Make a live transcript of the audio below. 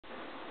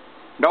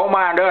Don't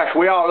mind us.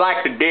 We all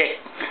like the dick.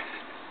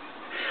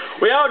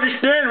 We all just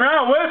standing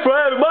around waiting for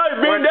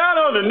everybody being down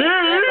on the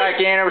knees. It's like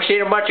you ain't ever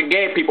seen a bunch of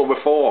gay people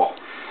before.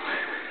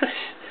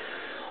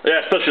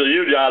 Yeah, especially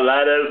you, John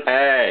Ladders.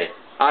 Hey,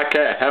 I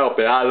can't help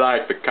it. I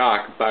like the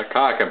cock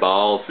and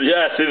balls.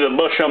 Yeah, see the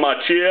bush on my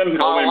chin?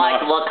 I like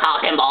the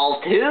cock and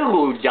balls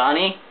too,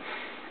 Johnny.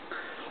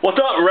 What's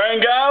up,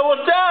 rain guy?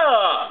 What's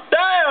up?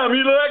 Damn,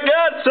 you look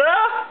good, sir.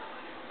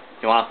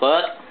 You wanna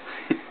fuck?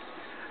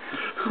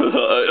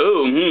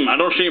 I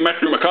don't see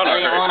Matthew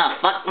McConaughey. You wanna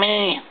fuck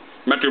me?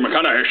 Matthew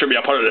McConaughey should be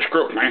a part of this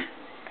group, man.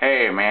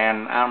 Hey,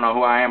 man, I don't know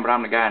who I am, but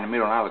I'm the guy in the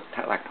middle, and I look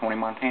like Tony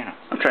Montana.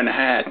 I'm trying to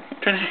hide.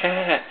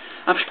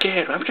 I'm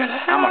scared. I'm trying to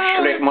hide. I'm a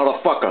slick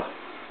motherfucker.